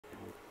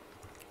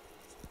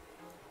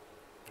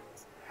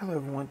Hello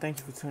everyone, thank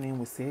you for tuning in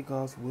with Said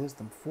God's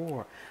Wisdom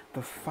for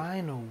the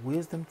final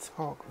Wisdom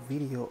Talk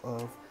video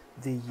of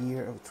the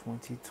year of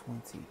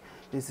 2020.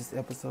 This is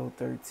episode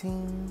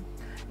 13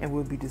 and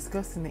we'll be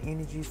discussing the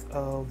energies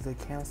of the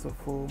Cancer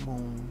full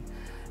moon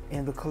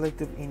and the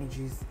collective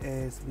energies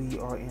as we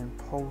are in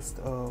post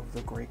of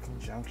the Great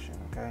Conjunction,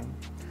 okay?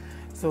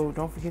 So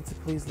don't forget to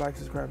please like,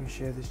 subscribe, and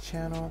share this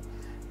channel.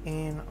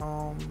 And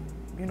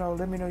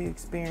let me know your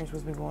experience,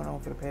 what's been going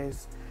on for the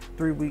past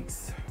 3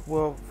 weeks,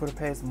 well, for the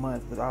past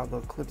month with all the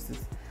eclipses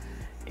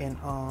and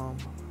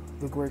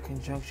the Great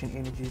Conjunction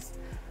energies.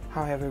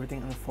 How have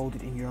everything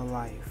unfolded in your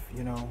life?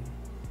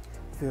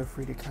 Feel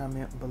free to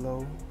comment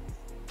below.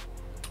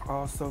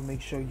 Also,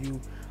 make sure you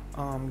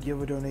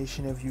give a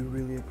donation if you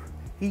really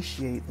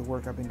appreciate the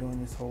work I've been doing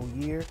this whole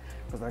year,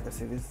 because like I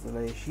said, this is the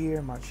last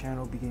year. My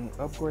channel will be getting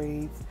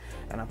upgrades,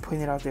 and I'm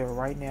putting it out there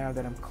right now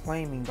that I'm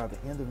claiming by the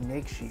end of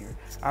next year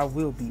I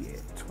will be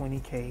at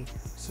 20k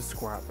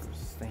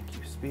subscribers. Thank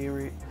you,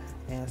 Spirit,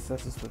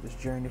 ancestors, for this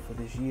journey, for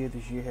this year.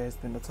 This year has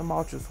been a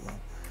tumultuous one.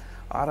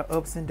 A lot of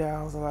ups and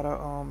downs, a lot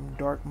of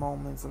dark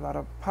moments, a lot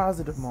of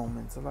positive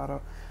moments, a lot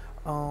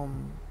of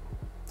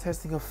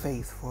testing of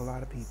faith for a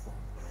lot of people.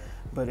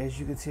 But as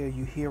you can tell,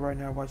 you're here right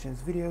now watching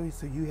this video,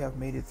 so you have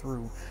made it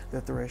through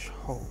the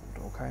threshold,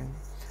 okay?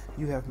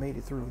 You have made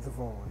it through the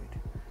void.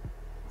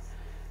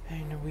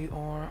 And we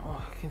are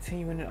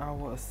continuing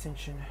our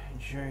ascension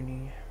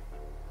journey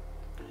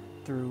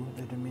through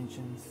the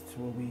dimensions to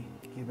where we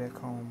get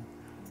back home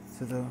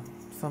to the,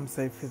 some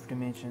say, fifth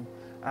dimension.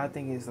 I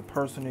think it's a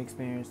personal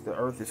experience. The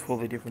earth is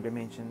full of different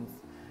dimensions.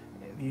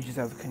 You just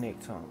have to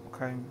connect to them,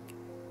 okay?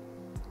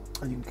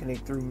 You can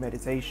connect through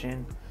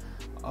meditation,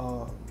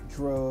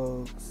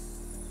 drugs,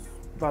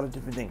 a lot of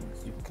different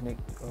things. You can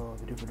connect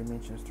the different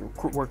dimensions through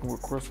working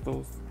with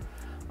crystals.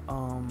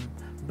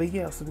 But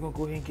yeah, so we're gonna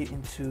go ahead and get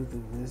into the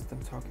Wisdom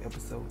Talk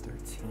episode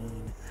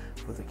 13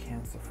 for the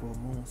Cancer full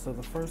moon. So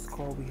the first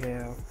card we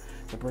have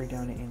to break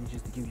down the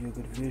energies to give you a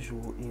good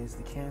visual is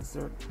the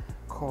Cancer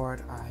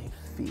card, I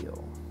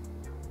Feel.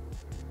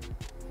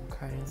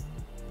 Okay.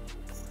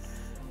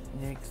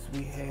 Next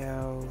we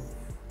have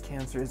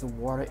Cancer is a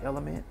water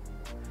element,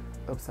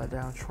 upside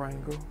down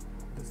triangle,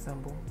 the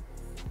symbol,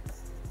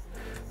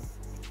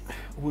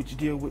 which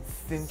deal with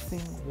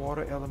sensing.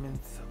 Water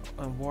elements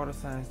and water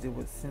signs deal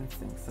with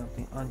sensing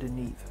something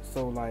underneath.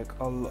 So like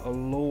a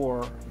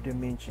lower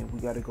dimension, we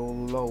got to go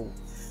low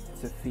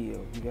to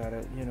feel. You got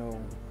to,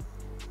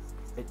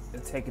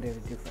 take it at a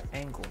different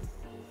angle.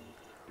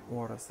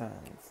 Water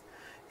signs.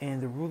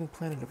 And the ruling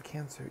planet of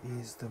Cancer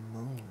is the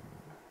moon,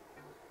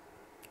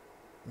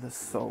 the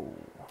soul.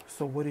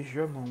 So what is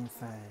your moon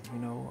sign?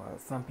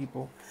 Some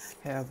people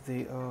have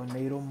the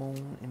natal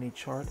moon in a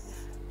chart.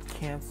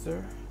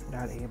 Cancer,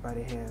 not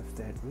everybody has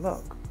that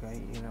luck,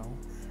 okay?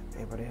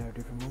 Everybody have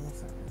different moon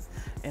signs.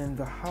 And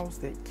the house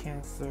that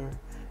Cancer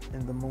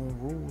and the moon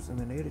rules in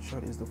the natal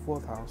chart is the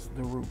fourth house,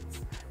 the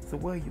roots. So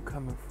where are you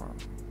coming from?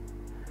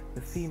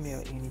 The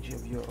female energy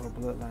of your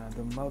bloodline,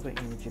 the mother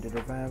energy, the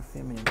divine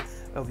feminine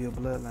of your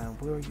bloodline.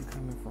 Where are you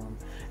coming from?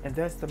 And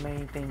that's the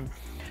main thing.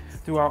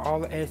 Throughout all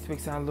the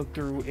aspects I looked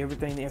through,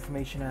 everything, the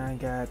information I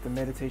got, the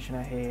meditation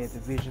I had, the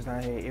visions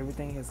I had,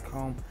 everything has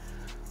come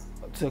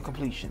to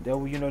completion. There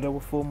were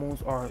full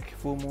moons are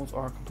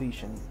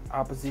completion.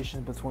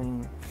 Opposition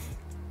between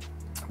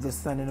the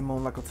sun and the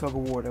moon, like a tug of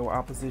war. There were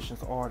oppositions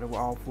there were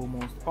all full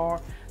moons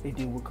are. They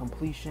deal with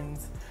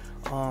completions,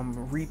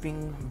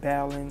 reaping,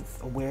 balance,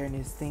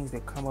 awareness, things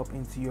that come up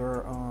into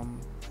your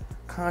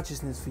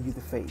consciousness for you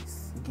to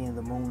face. Again,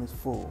 the moon is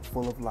full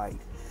of light.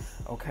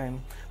 Okay,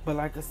 but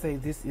like I say,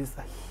 this is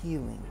a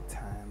healing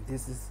time.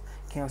 This is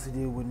Cancer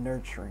deal with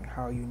nurturing.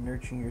 How are you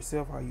nurturing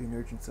yourself? How are you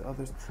nurturing to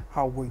others?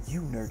 How were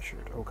you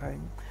nurtured? Okay,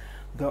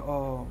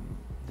 the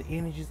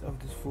energies of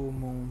this full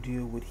moon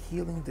deal with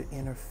healing the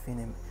inner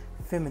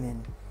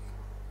feminine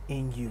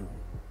in you,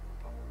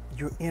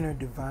 your inner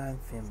divine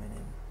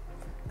feminine.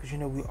 Because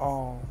we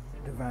all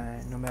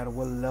divine, no matter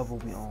what level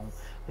we on.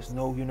 There's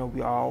no,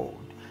 we all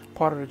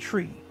part of the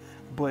tree.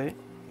 But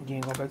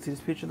again, going back to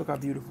this picture, look how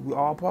beautiful. We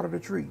all part of the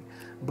tree,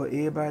 but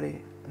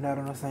everybody not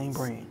on the same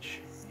branch.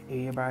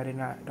 Everybody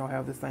don't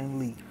have the same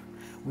leaf.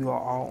 We are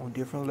all on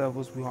different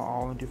levels. We are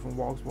all on different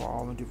walks. We're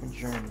all on different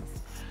journeys.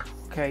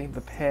 Okay,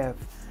 the path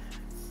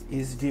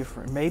is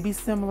different. Maybe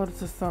similar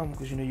to some,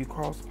 because you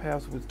cross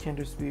paths with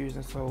kindred spirits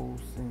and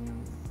souls,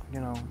 and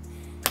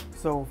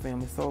soul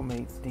family,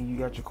 soulmates. Then you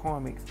got your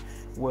karmics.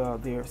 Well,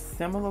 they're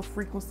similar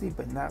frequency,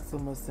 but not so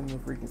much similar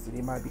frequency.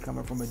 They might be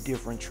coming from a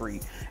different tree,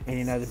 and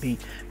they not to be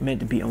meant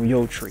to be on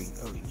your tree.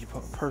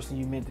 Your person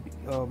you meant to be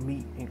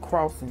meet and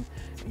crossing,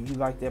 and you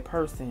like that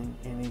person,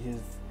 and they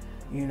just,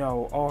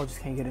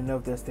 just can't get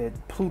enough. That's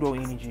that Pluto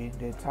energy,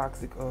 that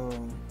toxic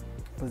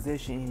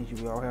possession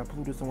energy. We all have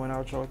Pluto somewhere in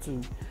our chart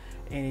too,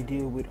 and they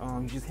deal with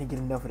you just can't get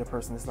enough of that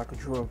person. It's like a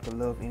drug. The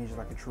love energy is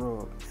like a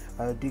drug,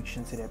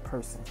 addiction to that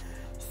person.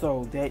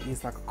 So that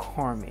is like a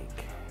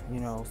karmic.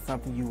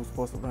 Something you were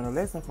supposed to learn a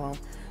lesson from,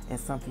 and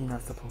something you're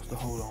not supposed to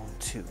hold on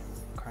to.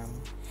 Okay.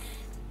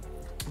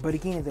 But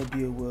again, they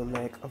deal with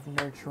lack of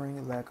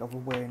nurturing, lack of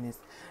awareness,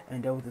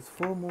 and though this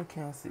full moon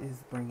Cancer is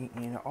bringing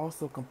in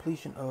also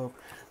completion of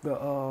the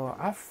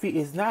I feel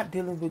it's not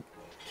dealing with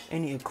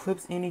any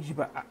eclipse energy,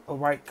 but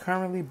right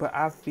currently, but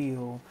I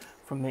feel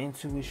from the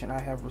intuition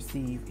I have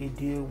received, it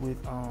deal with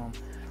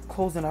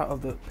closing out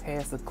of the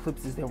past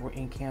eclipses that were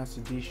in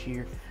Cancer this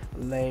year,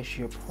 last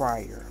year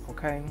prior.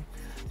 Okay,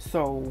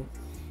 so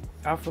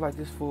I feel like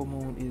this full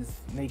moon is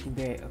making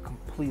that a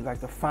complete, like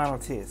the final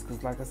test.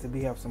 Because like I said,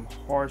 we have some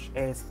harsh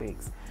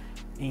aspects.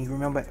 And you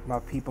remember, my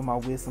people, my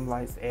wisdom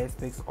lights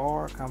aspects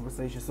are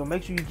conversation. So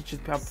make sure you get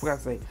your, I forgot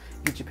to say,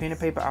 get your pen and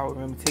paper out.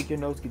 Remember, take your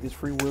notes, get this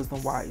free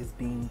wisdom while it's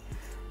being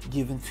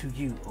given to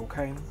you,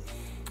 okay?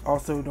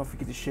 Also, don't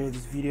forget to share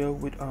this video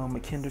with a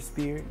kindred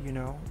spirit, you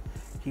know.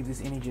 Keep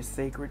this energy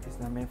sacred. It's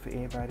not meant for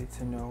everybody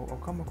to know or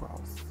come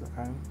across,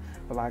 okay?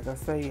 But like I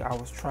say, our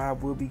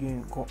tribe will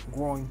begin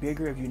growing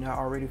bigger if you're not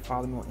already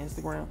following me on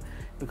Instagram,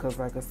 because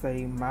like I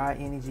say, my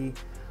energy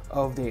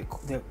of that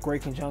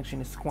great conjunction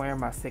is squaring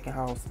my second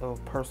house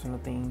of personal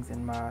things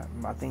and my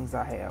things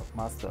I have,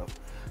 my stuff.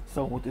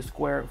 So with the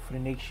square for the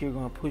next year,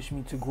 going to push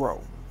me to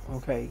grow,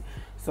 okay?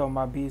 So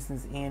my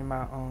business and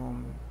my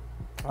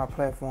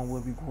platform will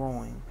be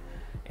growing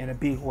in a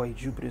big way.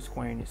 Jupiter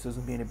squaring it, so it's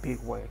gonna be in a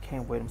big way. I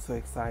can't wait. I'm so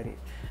excited.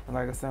 And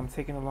like I said, I'm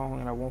taking along,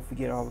 and I won't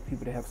forget all the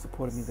people that have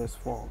supported me thus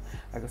far.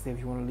 Like I said, if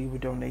you want to leave a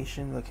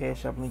donation, the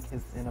Cash App link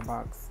is in the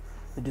box,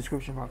 the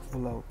description box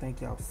below.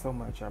 Thank y'all so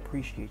much. I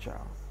appreciate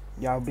y'all.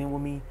 Y'all been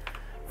with me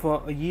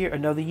for a year,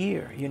 another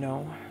year, you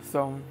know.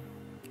 So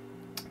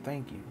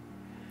thank you.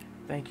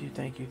 Thank you,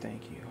 thank you,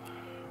 thank you.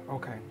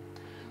 Okay.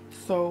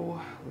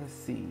 So let's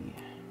see.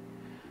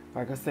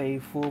 Like I say,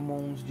 full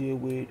moons deal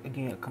with,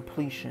 again, a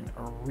completion,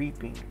 a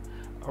reaping,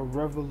 a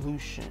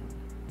revolution,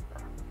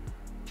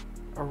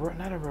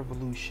 not a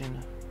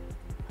revolution,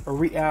 a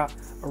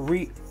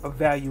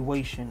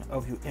re-evaluation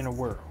of your inner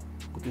world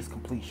with this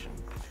completion.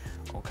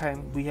 Okay,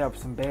 we have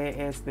some bad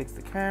aspects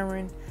to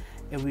Chiron,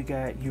 and we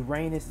got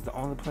Uranus is the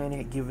only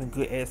planet giving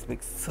good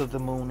aspects to the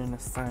moon and the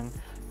sun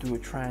through a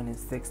trine and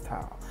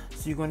sextile.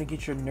 So you're going to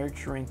get your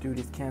nurturing through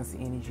this Cancer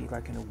energy,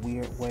 like in a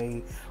weird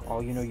way.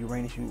 Or, you know,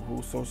 Uranus, you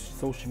who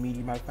social media,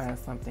 you might find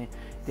something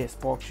that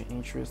sparks your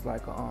interest,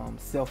 like a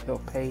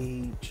self-help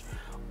page,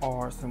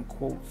 or some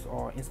quotes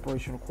or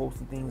inspirational quotes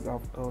and things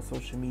off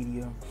social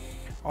media,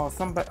 or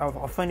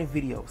a funny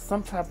video,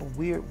 some type of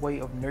weird way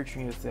of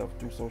nurturing yourself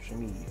through social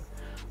media.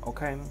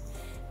 Okay,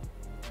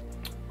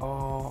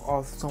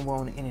 or somewhere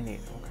on the internet.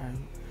 Okay,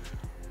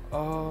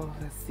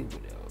 let's see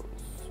what else.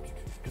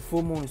 The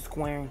full moon is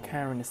squaring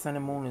Chiron. The sun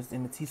and moon is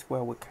in the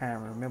T-square with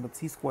Chiron. Remember,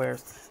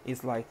 T-squares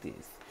is like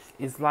this.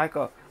 It's like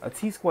a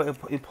T-square. It's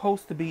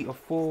supposed to be a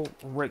full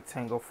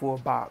rectangle, full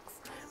box,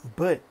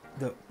 but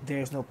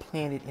there's no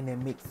planet in that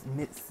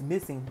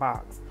missing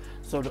box.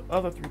 So the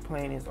other three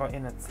planets are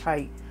in a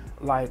tight,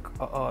 like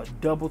a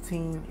double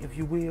team, if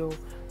you will,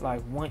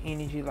 like one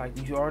energy.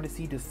 Like you already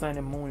see the sun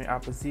and moon in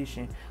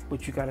opposition,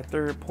 but you got a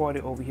third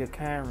party over here.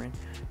 Chiron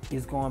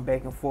is going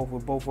back and forth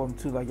with both of them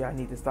too. Like, y'all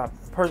need to stop.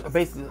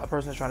 Basically, a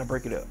person is trying to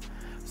break it up.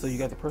 So you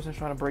got the person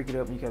trying to break it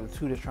up, and you got the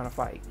two that's trying to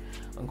fight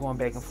and going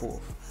back and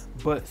forth.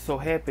 But so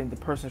happened the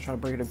person trying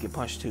to break it up get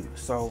punched too.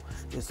 So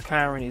this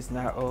Chiron is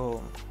not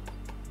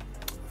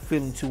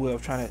feeling too well,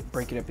 trying to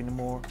break it up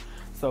anymore.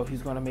 So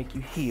he's going to make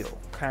you heal.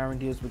 Chiron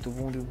deals with the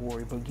wounded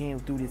warrior. But again,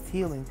 through this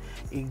healing,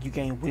 you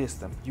gain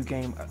wisdom. You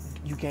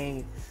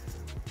gain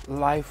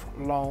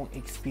lifelong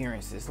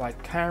experiences.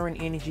 Like Chiron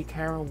energy,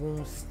 Chiron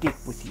wounds stick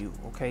with you.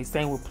 Okay,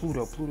 same with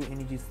Pluto. Pluto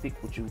energy stick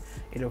with you.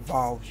 It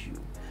evolves you.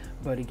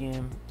 But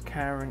again,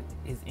 Chiron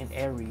is in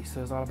Aries,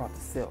 so it's all about the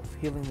self.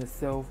 Healing the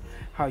self,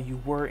 how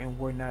you were and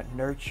were not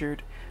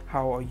nurtured.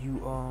 How are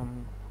you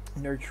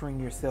nurturing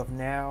yourself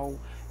now,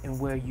 and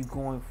where you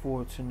going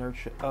forward to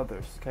nurture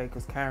others. Okay,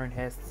 because Chiron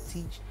has to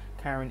teach.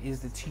 Chiron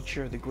is the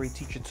teacher, the great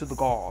teacher to the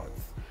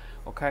gods.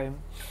 Okay,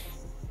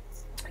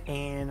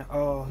 and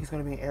he's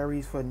going to be in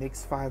Aries for the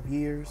next 5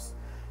 years.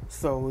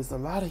 So it's a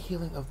lot of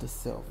healing of the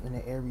self in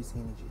the Aries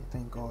energy.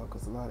 Thank God,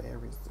 because a lot of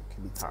Aries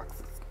can be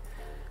toxic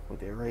with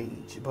their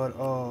rage. But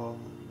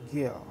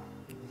yeah,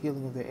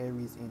 healing of the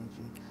Aries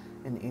energy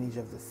and the energy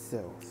of the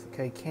self.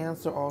 Okay,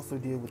 Cancer also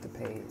deal with the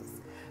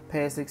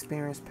past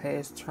experience,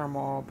 past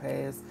turmoil,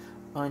 past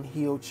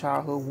unhealed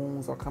childhood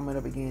wounds are coming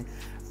up again.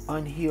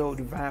 Unhealed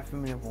divine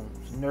feminine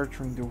wounds,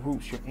 nurturing the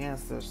roots, your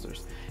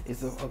ancestors.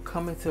 It's a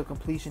coming to a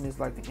completion. It's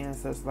like the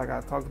ancestors, like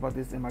I talked about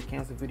this in my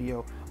Cancer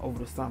video over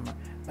the summer.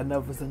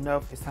 Enough is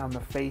enough. It's time to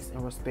face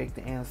and respect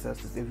the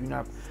ancestors. If you're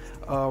not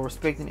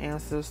respecting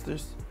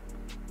ancestors,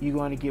 you're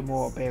going to get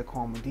more bad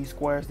karma. These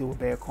squares deal with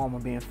bad karma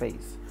being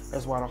faced.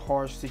 That's why the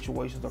harsh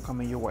situations are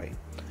coming your way.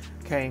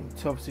 Okay,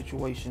 tough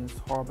situations,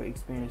 horrible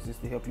experiences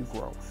to help you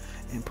grow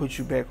and put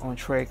you back on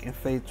track and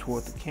faith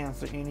toward the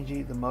Cancer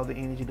energy, the mother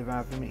energy,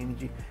 divine feminine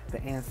energy,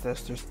 the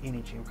ancestors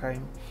energy. Okay,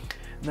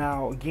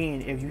 now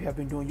again, if you have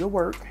been doing your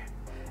work,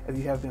 if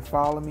you have been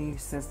following me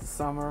since the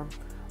summer,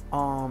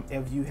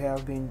 if you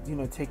have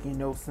been, taking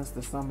notes since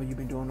the summer, you've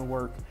been doing the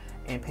work,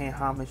 and paying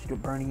homage to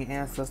burning your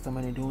ancestor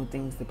and doing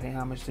things to pay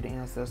homage to the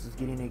ancestors,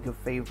 getting their good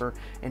favor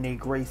and their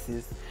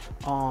graces,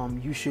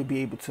 you should be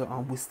able to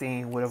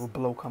withstand whatever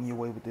blow come your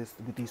way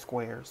with these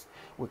squares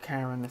with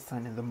Chiron, the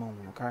sun, and the moon.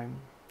 Okay.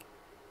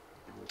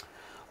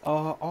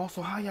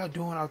 Also, how y'all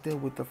doing out there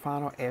with the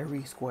final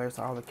Aries squares,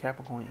 all the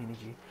Capricorn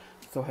energy?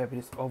 So happy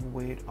it's over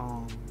with.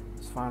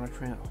 This final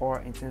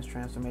hard, intense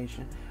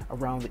transformation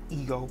around the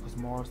ego, because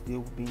Mars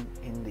still being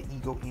in the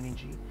ego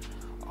energy,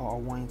 or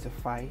wanting to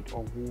fight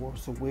or war.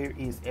 So where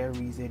is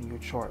Aries in your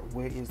chart?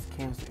 Where is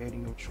Cancer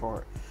in your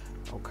chart?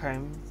 Okay.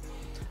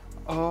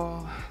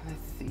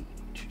 Let's see.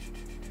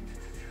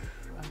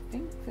 I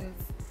think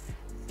that's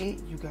it,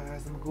 you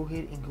guys. I'm gonna go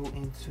ahead and go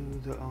into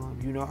the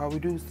you know how we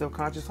do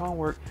subconscious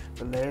homework,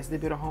 the last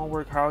little bit of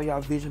homework. How are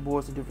y'all vision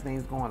boards and different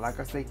things going? Like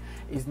I say,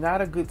 it's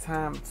not a good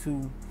time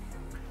to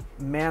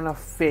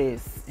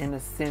manifest in the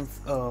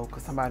sense of,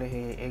 because somebody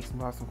had asked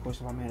me about some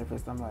questions about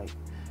manifest. I'm like,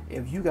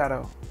 if you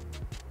gotta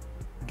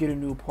get a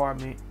new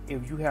apartment,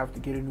 if you have to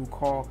get a new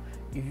car,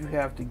 if you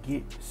have to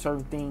get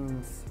certain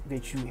things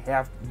that you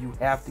have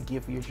to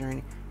get for your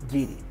journey,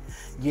 get it.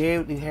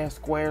 Yeah, it has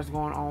squares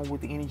going on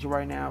with the energy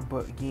right now,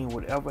 but again,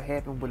 whatever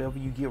happened, whatever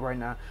you get right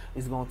now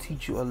is going to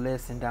teach you a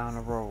lesson down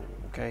the road.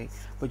 Okay,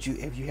 but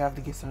if you have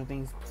to get certain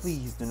things,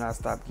 please do not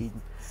stop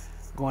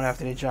going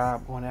after that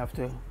job, going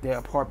after that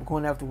apartment,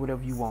 going after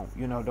whatever you want.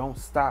 You know, don't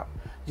stop.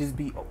 Just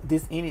be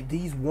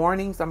these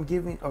warnings I'm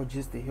giving are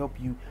just to help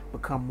you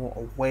become more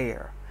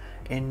aware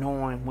and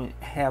knowing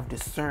have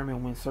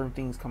discernment when certain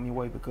things come your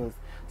way, because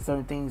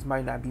certain things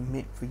might not be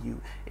meant for you.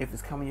 If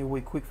it's coming your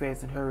way quick,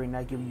 fast, and hurry, and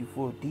not giving you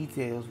full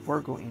details,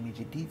 Virgo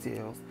energy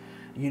details,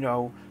 you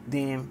know,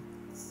 then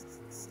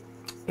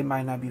it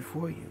might not be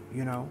for you.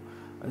 You know,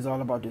 it's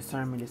all about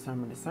discernment.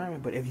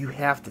 But if you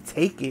have to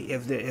take it,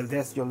 if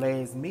that's your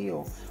last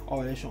meal,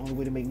 or that's your only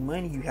way to make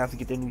money, you have to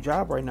get that new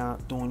job right now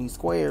doing these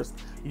squares.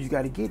 You just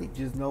got to get it.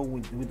 Just know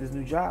with this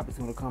new job, it's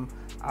going to come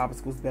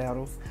obstacles,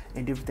 battles,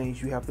 and different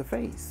things you have to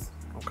face.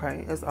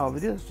 Okay, that's all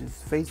it is.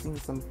 Just facing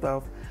some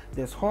stuff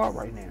that's hard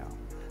right now.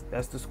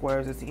 That's the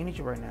squares. That's the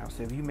energy right now.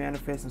 So if you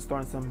manifest and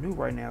starting something new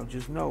right now,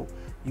 just know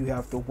you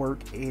have to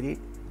work at it,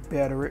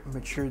 better it,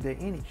 mature that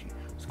energy.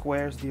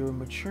 Squares deal with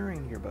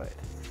maturing your butt.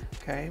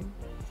 Okay.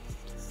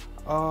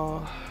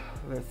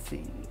 Let's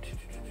see.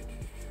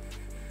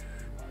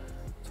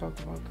 Talk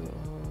about the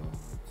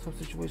some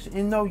situation.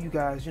 And know, you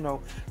guys, you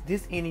know,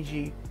 this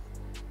energy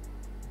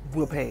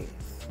will pass.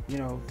 You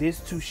know, this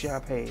too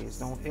shall pass.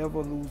 Don't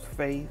ever lose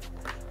faith,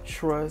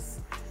 trust,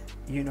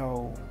 you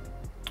know,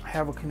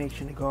 have a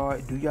connection to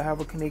God. Do you have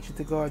a connection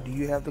to God? Do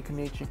you have the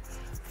connection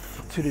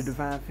to the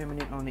divine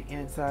feminine on the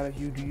inside of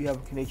you? Do you have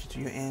a connection to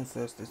your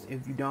ancestors?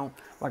 If you don't,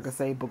 like I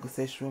say, book a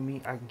session with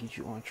me. I can get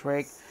you on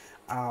track.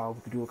 We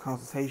can do a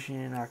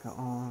consultation. I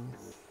can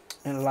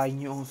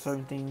enlighten you on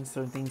certain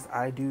things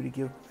I do to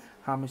give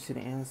homage to the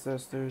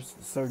ancestors.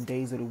 Certain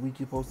days of the week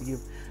you're supposed to give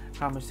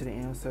homage to the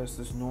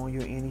ancestors, knowing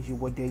your energy,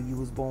 what day you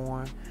was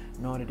born,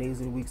 knowing the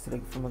days of the week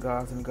from the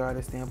gods and the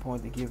goddess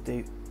standpoint to give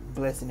their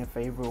blessing and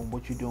favor on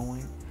what you're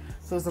doing.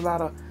 So it's a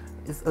lot of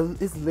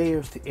it's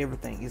layers to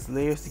everything. It's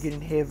layers to get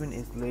in heaven,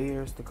 it's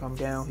layers to come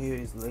down here,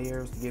 it's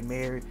layers to get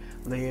married,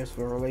 layers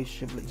for a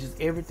relationship. Just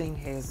everything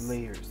has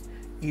layers,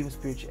 even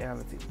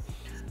spirituality.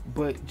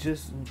 But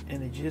just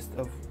in the gist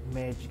of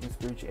magic and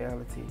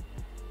spirituality,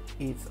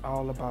 it's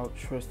all about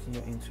trusting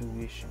your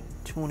intuition,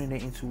 tuning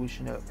that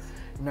intuition up.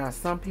 Now,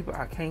 some people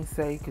I can't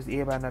say, because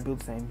everybody not built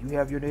the same. You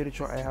have your natal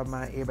chart, I have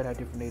mine. Everybody have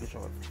different natal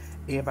charts.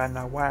 Everybody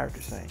not wired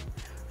the same.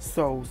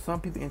 So some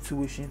people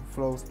intuition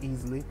flows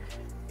easily,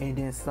 and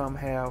then some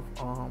have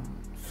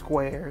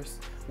squares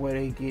where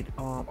they get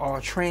or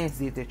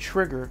transit that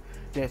trigger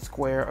that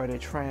square or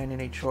that trine in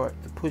their chart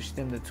to push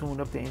them to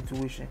tune up their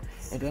intuition.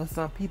 And then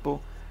some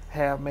people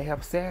may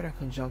have Saturn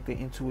conjunct their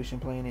intuition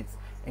planets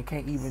and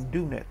can't even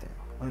do nothing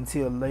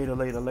until later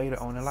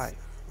on in life.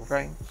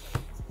 Okay,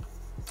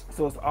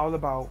 so it's all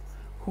about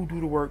who do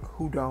the work,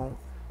 who don't,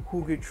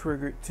 who get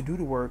triggered to do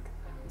the work,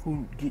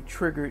 who get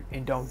triggered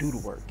and don't do the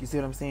work. You see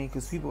what I'm saying?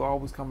 Because people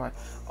always come like,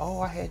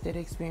 oh, I had that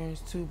experience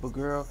too. But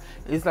girl,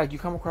 it's like you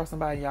come across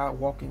somebody out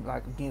walking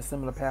like again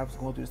similar paths,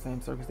 going through the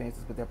same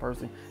circumstances, but that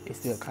person is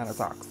still kind of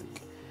toxic.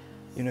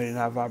 You know, they're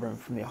not vibrating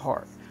from their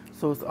heart.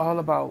 So it's all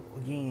about,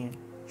 again,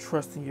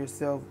 trusting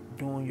yourself,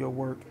 doing your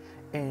work,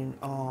 and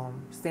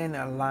staying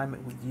in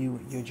alignment with you,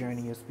 your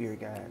journey, your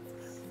spirit guides.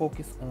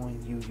 Focus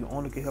on you. You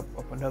only can help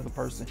up another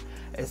person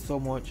as so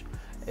much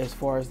as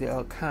far as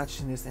their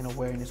consciousness and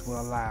awareness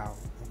will allow.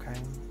 Okay,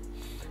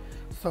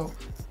 so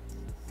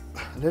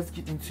let's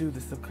get into the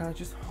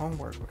subconscious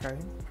homework. Okay,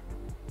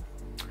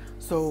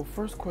 so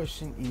first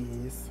question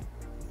is,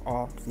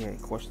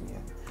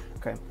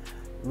 okay,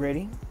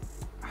 ready?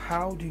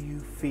 How do you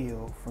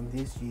feel from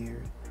this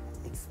year's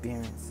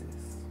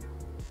experiences?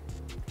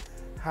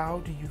 How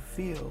do you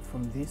feel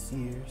from this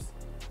year's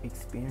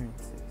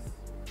experiences?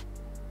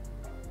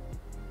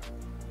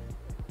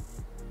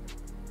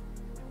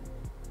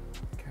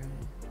 Okay.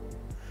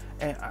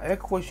 And that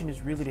question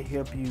is really to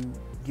help you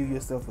give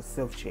yourself a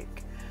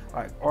self-check.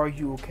 Like, are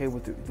you okay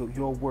with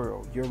your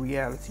world, your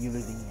reality you're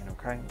living in?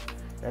 Okay,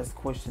 that's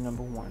question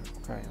number one.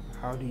 Okay,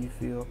 how do you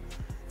feel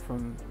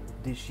from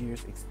this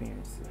year's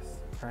experiences?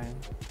 Okay.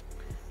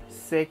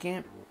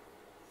 Second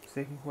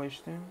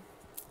question: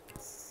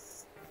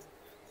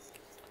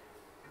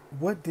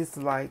 what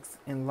dislikes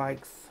and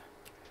likes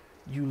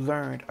you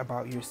learned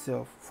about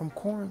yourself from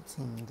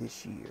quarantine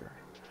this year?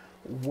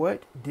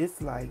 What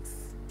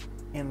dislikes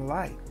and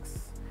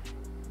likes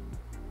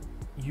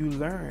you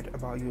learned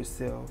about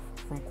yourself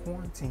from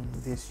quarantine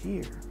this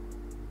year?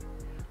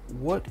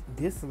 What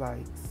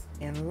dislikes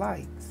and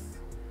likes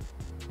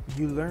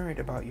you learned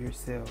about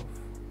yourself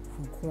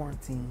from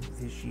quarantine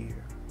this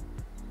year?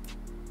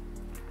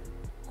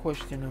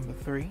 Question number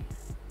 3.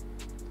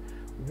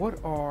 What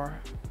are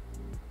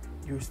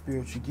your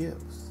spiritual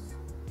gifts?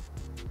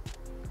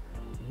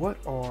 What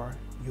are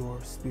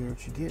your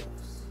spiritual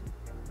gifts?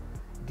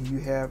 Do you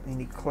have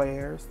any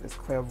clairs? That's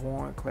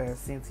clairvoyant,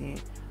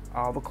 clairsentient,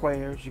 all the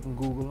clairs. You can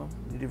Google them,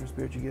 the different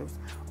spiritual gifts.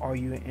 Are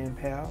you an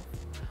empath?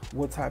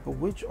 What type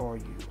of witch are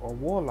you? Or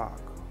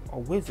warlock?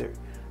 Or wizard?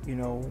 You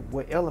know,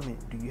 what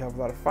element? Do you have a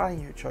lot of fire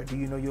in your chart? Do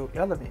you know your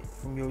element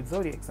from your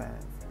zodiac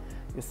signs?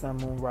 Your sun,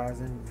 moon,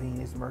 rising,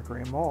 Venus,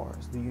 Mercury, and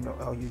Mars. Do you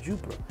know your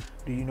Jupiter?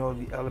 Do you know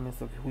the elements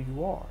of who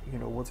you are? You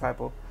know, what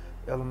type of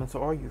elements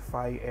are you?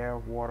 Fire, air,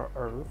 water,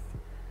 earth.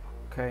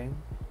 Okay.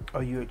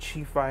 Are you a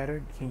chief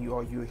fighter?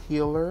 Are you a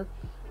healer?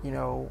 You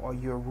know, are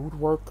you a root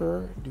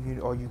worker?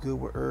 Are you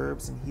good with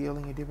herbs and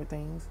healing and different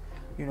things?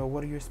 You know,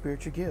 what are your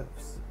spiritual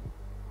gifts?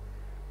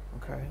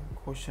 Okay.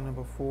 Question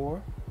number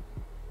 4.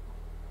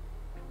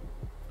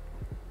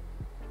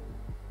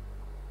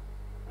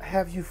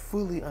 Have you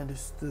fully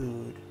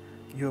understood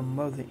your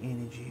mother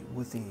energy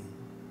within?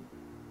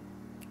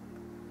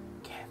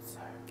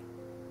 Cancer.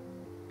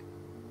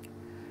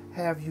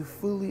 Have you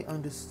fully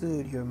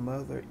understood your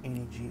mother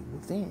energy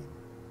within?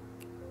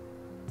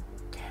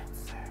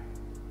 Cancer.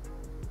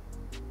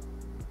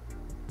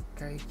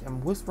 Okay,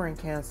 I'm whispering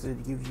Cancer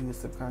to give you a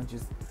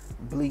subconscious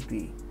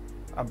bleepy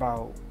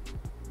about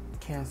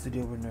Cancer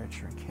deal with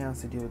nurturing,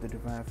 Cancer deal with the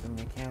divine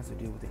feminine, Cancer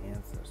deal with the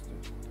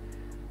ancestors,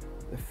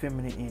 the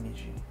feminine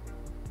energy.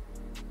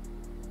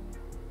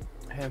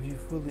 Have you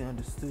fully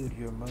understood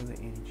your mother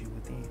energy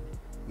within?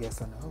 Yes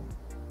or no?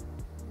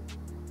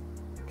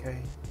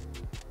 Okay.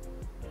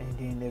 And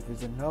then if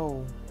it's a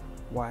no,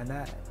 why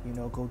not? You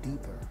know, go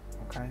deeper.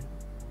 Okay.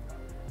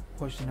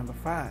 Question number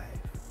 5.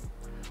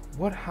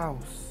 What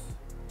house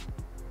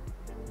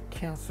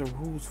Cancer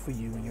rules for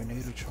you in your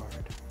natal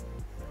chart?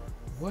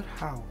 What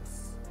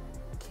house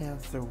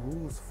Cancer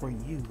rules for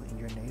you in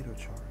your natal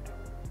chart?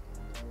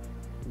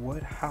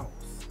 What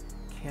house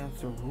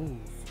Cancer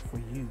rules for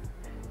you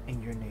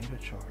in your natal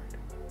chart?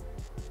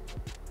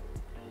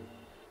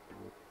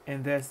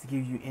 And that's to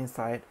give you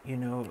insight, you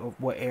know, of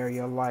what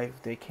area of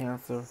life that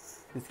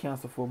this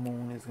Cancer full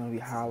moon is going to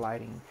be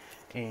highlighting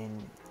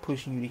and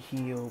pushing you to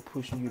heal,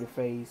 pushing you to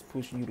face,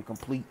 pushing you to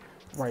complete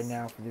right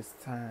now for this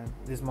time,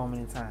 this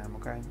moment in time.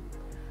 Okay.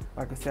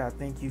 Like I said, I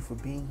thank you for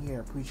being here.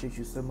 I appreciate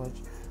you so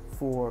much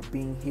for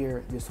being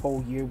here this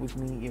whole year with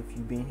me. If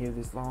you've been here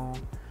this long.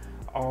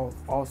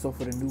 Also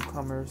for the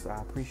newcomers, I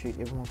appreciate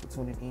everyone for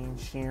tuning in,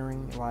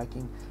 sharing,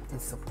 liking,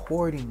 and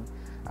supporting.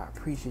 I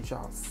appreciate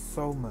y'all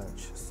so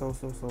much. So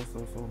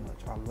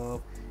much. I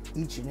love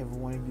each and every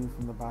one of you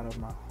from the bottom of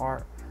my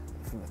heart,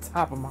 from the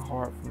top of my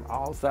heart, from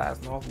all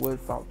sides, north,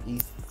 west, south,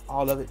 east,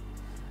 all of it.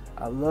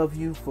 I love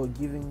you for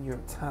giving your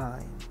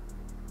time,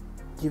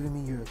 giving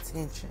me your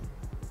attention,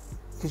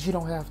 because you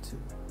don't have to.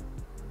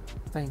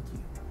 Thank you.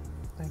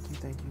 Thank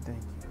you.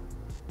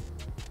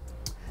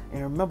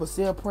 And remember,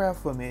 say a prayer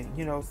for me.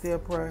 You know, say a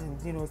prayer and,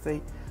 you know,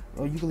 say,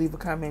 or you can leave a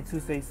comment too.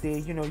 Say,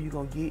 you know, you're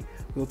going to get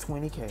your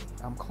 20K.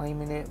 I'm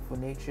claiming it for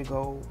next year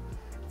goal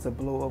to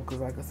blow up because,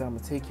 like I said, I'm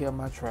going to take care of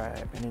my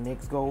tribe. And the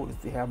next goal is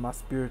to have my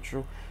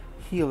spiritual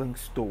healing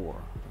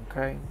store.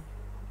 Okay?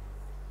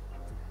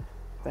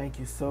 Thank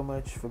you so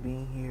much for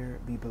being here.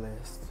 Be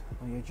blessed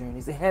on your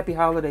journeys. And happy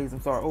holidays. I'm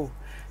sorry.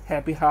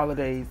 Happy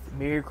holidays.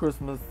 Merry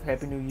Christmas.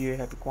 Happy New Year.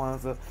 Happy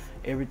Kwanzaa.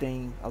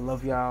 Everything. I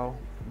love y'all.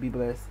 Be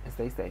blessed and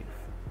stay safe.